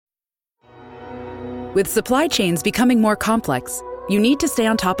With supply chains becoming more complex, you need to stay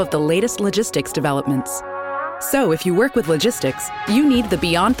on top of the latest logistics developments. So if you work with logistics, you need the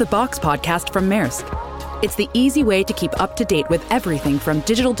Beyond the Box podcast from Maersk. It's the easy way to keep up to date with everything from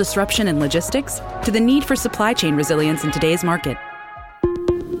digital disruption in logistics to the need for supply chain resilience in today's market.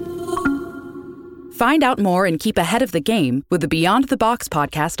 Find out more and keep ahead of the game with the Beyond the Box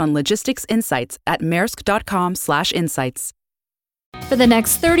podcast on logistics insights at maersk.com/insights. For the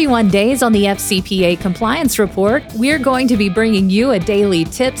next 31 days on the FCPA Compliance Report, we're going to be bringing you a daily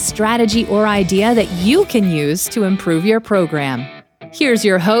tip, strategy, or idea that you can use to improve your program. Here's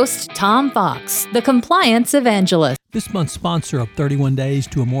your host, Tom Fox, the Compliance Evangelist. This month's sponsor of 31 Days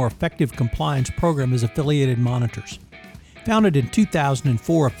to a More Effective Compliance program is Affiliated Monitors. Founded in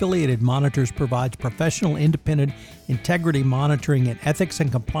 2004, Affiliated Monitors provides professional, independent, integrity monitoring and ethics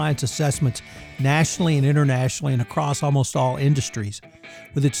and compliance assessments nationally and internationally and across almost all industries.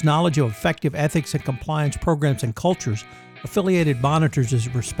 With its knowledge of effective ethics and compliance programs and cultures, Affiliated Monitors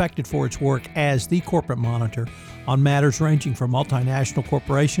is respected for its work as the corporate monitor on matters ranging from multinational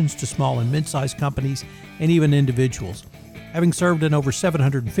corporations to small and mid-sized companies and even individuals. Having served in over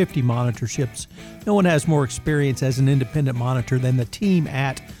 750 monitorships, no one has more experience as an independent monitor than the team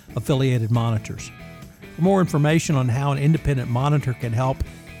at Affiliated Monitors. For more information on how an independent monitor can help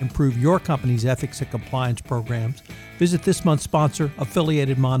improve your company's ethics and compliance programs, visit this month's sponsor,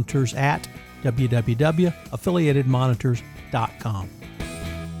 Affiliated Monitors, at www.affiliatedmonitors.com.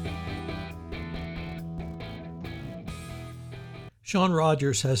 Sean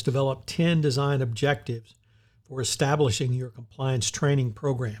Rogers has developed 10 design objectives for establishing your compliance training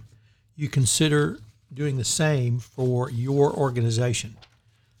program. You consider doing the same for your organization.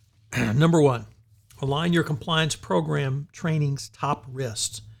 Number 1, align your compliance program training's top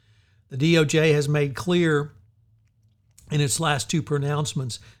risks. The DOJ has made clear in its last 2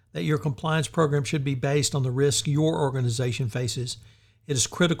 pronouncements that your compliance program should be based on the risk your organization faces. It is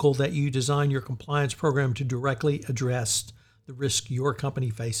critical that you design your compliance program to directly address the risk your company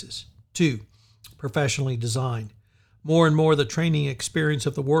faces. 2, professionally designed. More and more, the training experience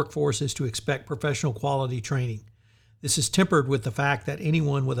of the workforce is to expect professional quality training. This is tempered with the fact that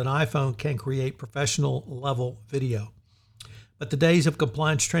anyone with an iPhone can create professional level video. But the days of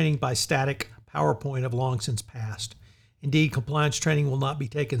compliance training by static PowerPoint have long since passed. Indeed, compliance training will not be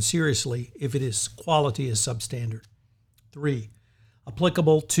taken seriously if its quality is substandard. 3,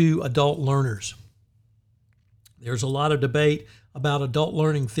 applicable to adult learners. There's a lot of debate about adult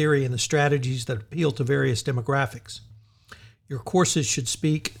learning theory and the strategies that appeal to various demographics. Your courses should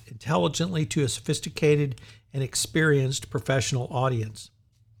speak intelligently to a sophisticated and experienced professional audience.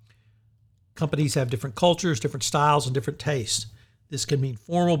 Companies have different cultures, different styles, and different tastes. This can mean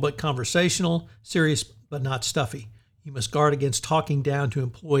formal but conversational, serious but not stuffy. You must guard against talking down to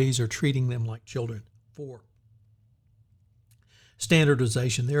employees or treating them like children. 4,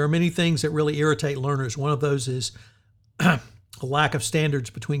 standardization. There are many things that really irritate learners. One of those is a lack of standards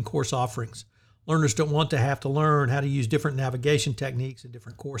between course offerings. Learners don't want to have to learn how to use different navigation techniques in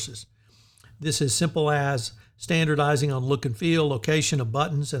different courses. This is simple as standardizing on look and feel, location of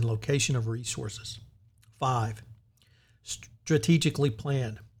buttons, and location of resources. 5, strategically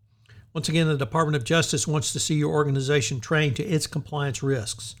planned. Once again, the Department of Justice wants to see your organization trained to its compliance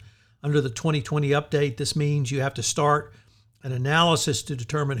risks. Under the 2020 update, this means you have to start an analysis to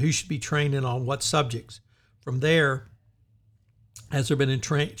determine who should be trained and on what subjects. From there, has there been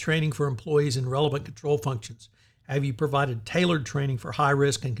training for employees in relevant control functions? Have you provided tailored training for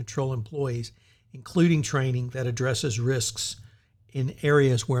high-risk and control employees, including training that addresses risks in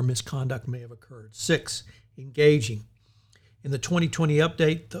areas where misconduct may have occurred? 6, engaging. In the 2020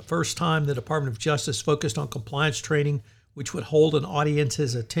 update, the first time the Department of Justice focused on compliance training, which would hold an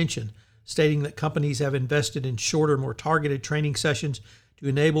audience's attention, stating that companies have invested in shorter, more targeted training sessions to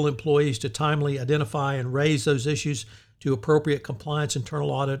enable employees to timely identify and raise those issues to appropriate compliance,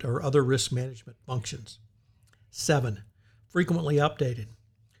 internal audit, or other risk management functions. 7, frequently updated.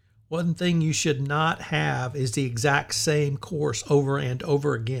 One thing you should not have is the exact same course over and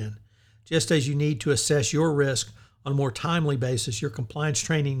over again. Just as you need to assess your risk on a more timely basis, your compliance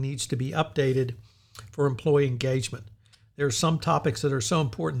training needs to be updated for employee engagement. There are some topics that are so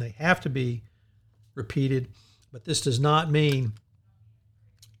important they have to be repeated, but this does not mean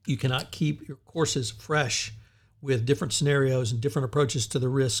you cannot keep your courses fresh with different scenarios and different approaches to the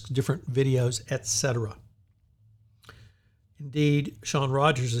risks, different videos, etc. Indeed, Sean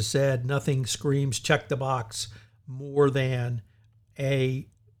Rogers has said nothing screams check the box more than a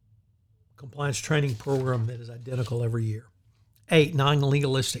compliance training program that is identical every year. 8,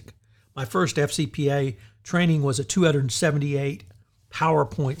 non-legalistic. My first FCPA training was a 278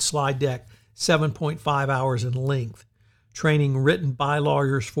 PowerPoint slide deck 7.5 hours in length, training written by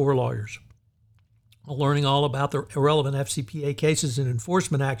lawyers for lawyers. Learning all about the irrelevant FCPA cases and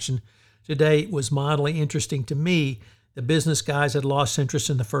enforcement action to date was mildly interesting to me. The business guys had lost interest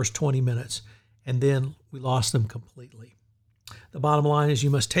in the first 20 minutes, and then we lost them completely. The bottom line is you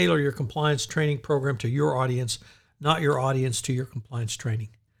must tailor your compliance training program to your audience, not your audience to your compliance training.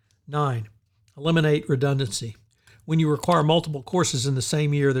 9, eliminate redundancy. When you require multiple courses in the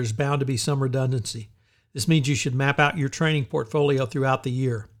same year, there's bound to be some redundancy. This means you should map out your training portfolio throughout the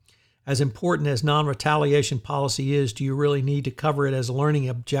year. As important as non-retaliation policy is, do you really need to cover it as a learning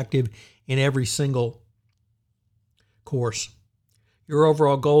objective in every single course? Your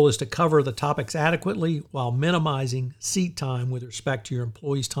overall goal is to cover the topics adequately while minimizing seat time with respect to your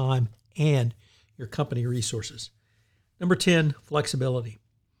employees' time and your company resources. Number 10, flexibility.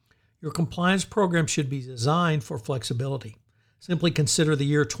 Your compliance program should be designed for flexibility. Simply consider the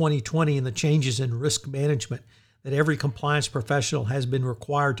year 2020 and the changes in risk management that every compliance professional has been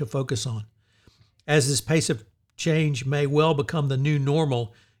required to focus on. As this pace of change may well become the new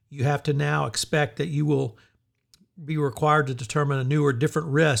normal, you have to now expect that you will be required to determine a new or different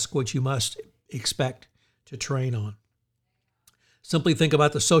risk, which you must expect to train on. Simply think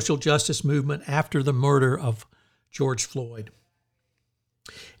about the social justice movement after the murder of George Floyd.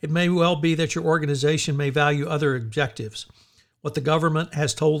 It may well be that your organization may value other objectives. What the government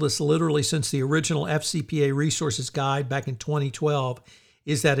has told us literally since the original FCPA Resources Guide back in 2012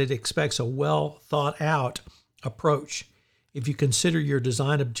 is that it expects a well thought out approach. If you consider your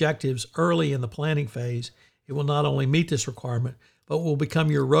design objectives early in the planning phase, it will not only meet this requirement, but will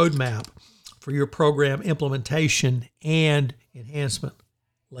become your roadmap for your program implementation and enhancement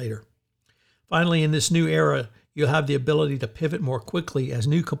later. Finally, in this new era, you'll have the ability to pivot more quickly as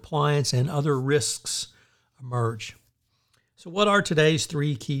new compliance and other risks emerge. So what are today's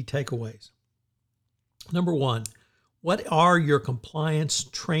 3 key takeaways? Number 1, what are your compliance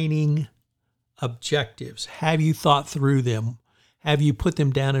training objectives? Have you thought through them? Have you put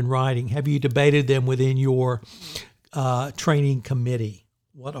them down in writing? Have you debated them within your training committee?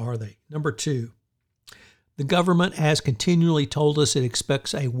 What are they? Number 2, the government has continually told us it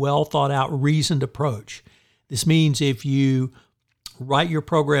expects a well thought out, reasoned approach. This means if you write your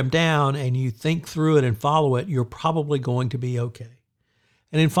program down and you think through it and follow it, you're probably going to be okay.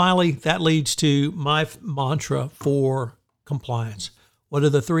 And then finally, that leads to my mantra for compliance. What are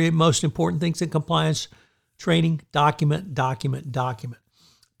the 3 most important things in compliance training? Document, document, document.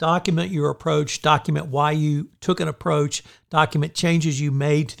 Document your approach, document why you took an approach, document changes you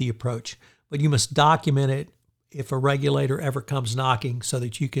made to the approach. But you must document it if a regulator ever comes knocking so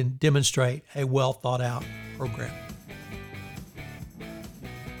that you can demonstrate a well thought out program.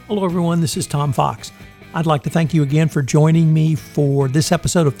 Hello, everyone. This is Tom Fox. I'd like to thank you again for joining me for this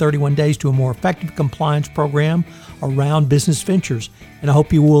episode of 31 Days to a More Effective Compliance Program around business ventures. And I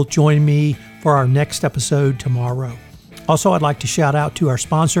hope you will join me for our next episode tomorrow. Also, I'd like to shout out to our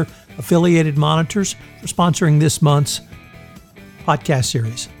sponsor, Affiliated Monitors, for sponsoring this month's podcast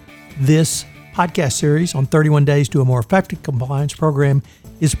series. This podcast series on 31 Days to a More Effective Compliance Program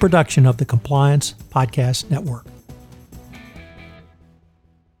is a production of the Compliance Podcast Network.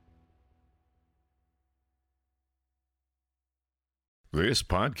 This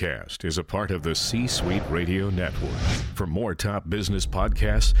podcast is a part of the C-Suite Radio Network. For more top business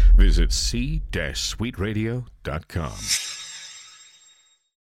podcasts, visit c-suiteradio.com.